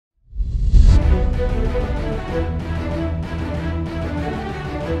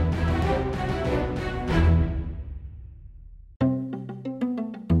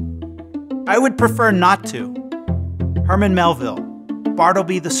I would prefer not to. Herman Melville,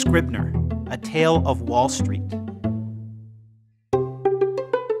 Bartleby the Scribner, A Tale of Wall Street.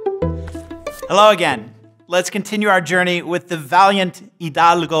 Hello again. Let's continue our journey with the valiant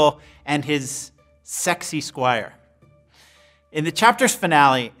Hidalgo and his sexy squire. In the chapter's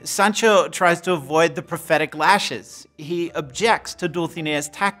finale, Sancho tries to avoid the prophetic lashes. He objects to Dulcinea's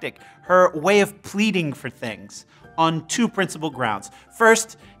tactic, her way of pleading for things, on two principal grounds.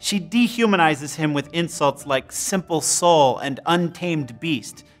 First, she dehumanizes him with insults like simple soul and untamed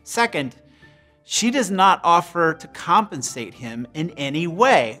beast. Second, she does not offer to compensate him in any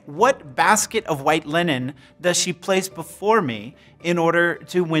way. What basket of white linen does she place before me in order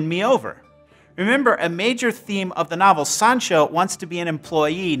to win me over? Remember, a major theme of the novel, Sancho wants to be an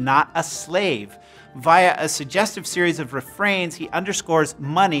employee, not a slave. Via a suggestive series of refrains, he underscores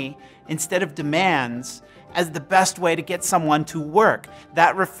money instead of demands as the best way to get someone to work.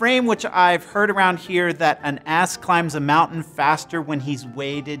 That refrain which I've heard around here, that an ass climbs a mountain faster when he's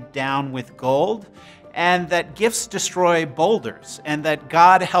weighted down with gold, and that gifts destroy boulders, and that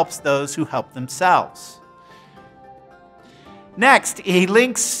God helps those who help themselves. Next, he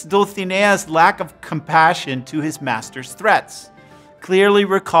links Dulcinea's lack of compassion to his master's threats, clearly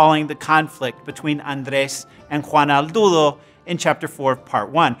recalling the conflict between Andres and Juan Aldudo in chapter 4 of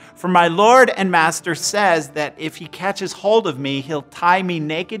part 1. For my lord and master says that if he catches hold of me, he'll tie me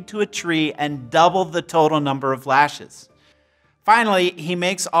naked to a tree and double the total number of lashes. Finally, he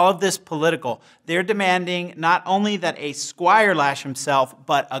makes all of this political. They're demanding not only that a squire lash himself,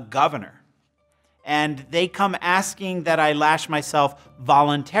 but a governor. And they come asking that I lash myself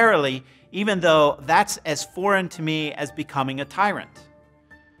voluntarily, even though that's as foreign to me as becoming a tyrant.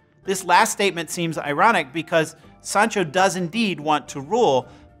 This last statement seems ironic because Sancho does indeed want to rule,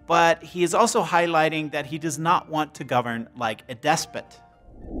 but he is also highlighting that he does not want to govern like a despot.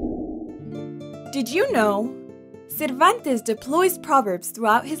 Did you know? Cervantes deploys proverbs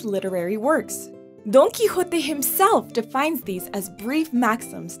throughout his literary works. Don Quixote himself defines these as brief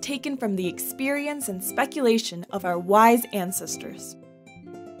maxims taken from the experience and speculation of our wise ancestors.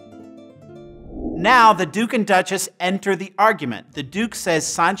 Now the Duke and Duchess enter the argument. The Duke says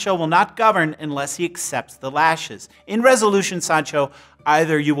Sancho will not govern unless he accepts the lashes. In resolution, Sancho,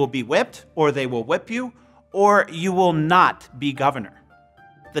 either you will be whipped, or they will whip you, or you will not be governor.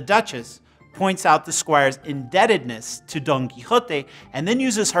 The Duchess points out the squire's indebtedness to Don Quixote, and then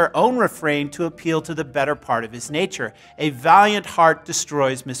uses her own refrain to appeal to the better part of his nature. A valiant heart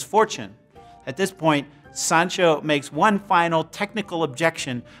destroys misfortune. At this point, Sancho makes one final technical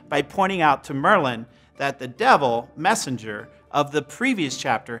objection by pointing out to Merlin that the devil, messenger of the previous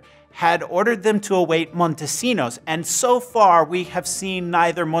chapter, had ordered them to await Montesinos, and so far we have seen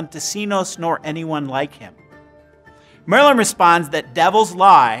neither Montesinos nor anyone like him. Merlin responds that devils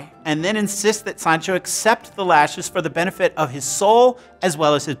lie, and then insists that Sancho accept the lashes for the benefit of his soul as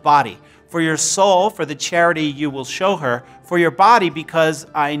well as his body. For your soul, for the charity you will show her. For your body, because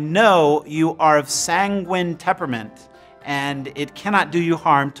I know you are of sanguine temperament, and it cannot do you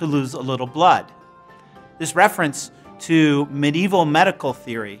harm to lose a little blood. This reference to medieval medical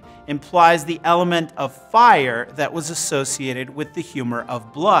theory implies the element of fire that was associated with the humor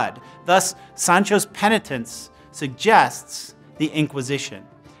of blood. Thus, Sancho's penitence suggests the Inquisition,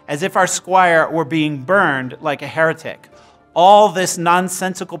 as if our squire were being burned like a heretic. All this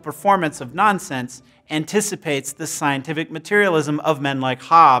nonsensical performance of nonsense anticipates the scientific materialism of men like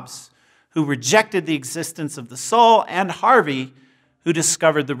Hobbes, who rejected the existence of the soul, and Harvey, who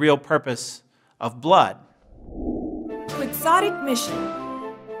discovered the real purpose of blood. Quixotic mission.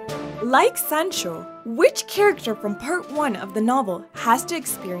 Like Sancho, which character from part 1 of the novel has to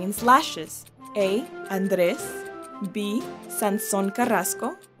experience lashes? A. Andrés. B. Sansón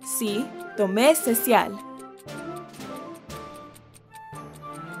Carrasco. C. Tomé Cecial.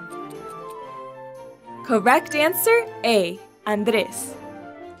 Correct answer, A. Andrés.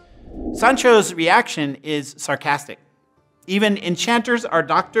 Sancho's reaction is sarcastic. Even enchanters are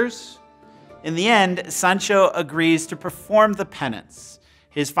doctors. In the end, Sancho agrees to perform the penance.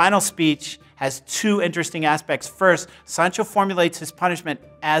 His final speech has two interesting aspects. First, Sancho formulates his punishment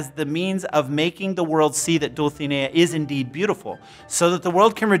as the means of making the world see that Dulcinea is indeed beautiful, so that the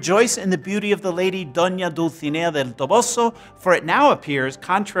world can rejoice in the beauty of the lady Doña Dulcinea del Toboso, for it now appears,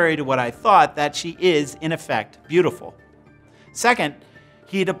 contrary to what I thought, that she is, in effect, beautiful. Second,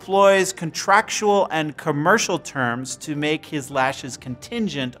 he deploys contractual and commercial terms to make his lashes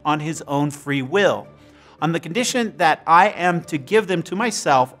contingent on his own free will, on the condition that I am to give them to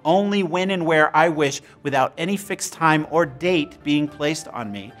myself only when and where I wish, without any fixed time or date being placed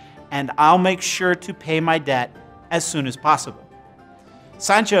on me, and I'll make sure to pay my debt as soon as possible.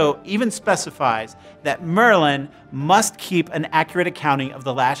 Sancho even specifies that Merlin must keep an accurate accounting of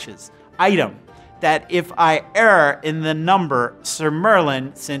the lashes. Item, that if I err in the number, Sir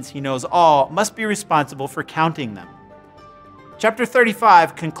Merlin, since he knows all, must be responsible for counting them. Chapter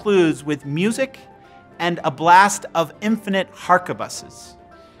 35 concludes with music and a blast of infinite harquebuses.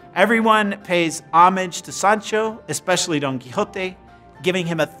 Everyone pays homage to Sancho, especially Don Quixote, giving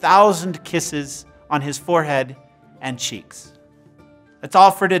him 1,000 kisses on his forehead and cheeks. That's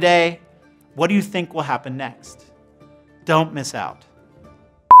all for today. What do you think will happen next? Don't miss out.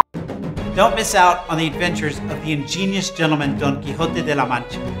 Don't miss out on the adventures of the ingenious gentleman Don Quixote de la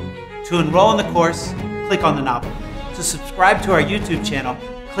Mancha. To enroll in the course, click on the novel. To subscribe to our YouTube channel,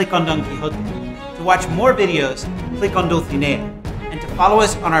 click on Don Quixote. To watch more videos, click on Dulcinea. And to follow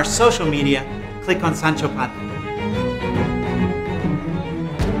us on our social media, click on Sancho Panza.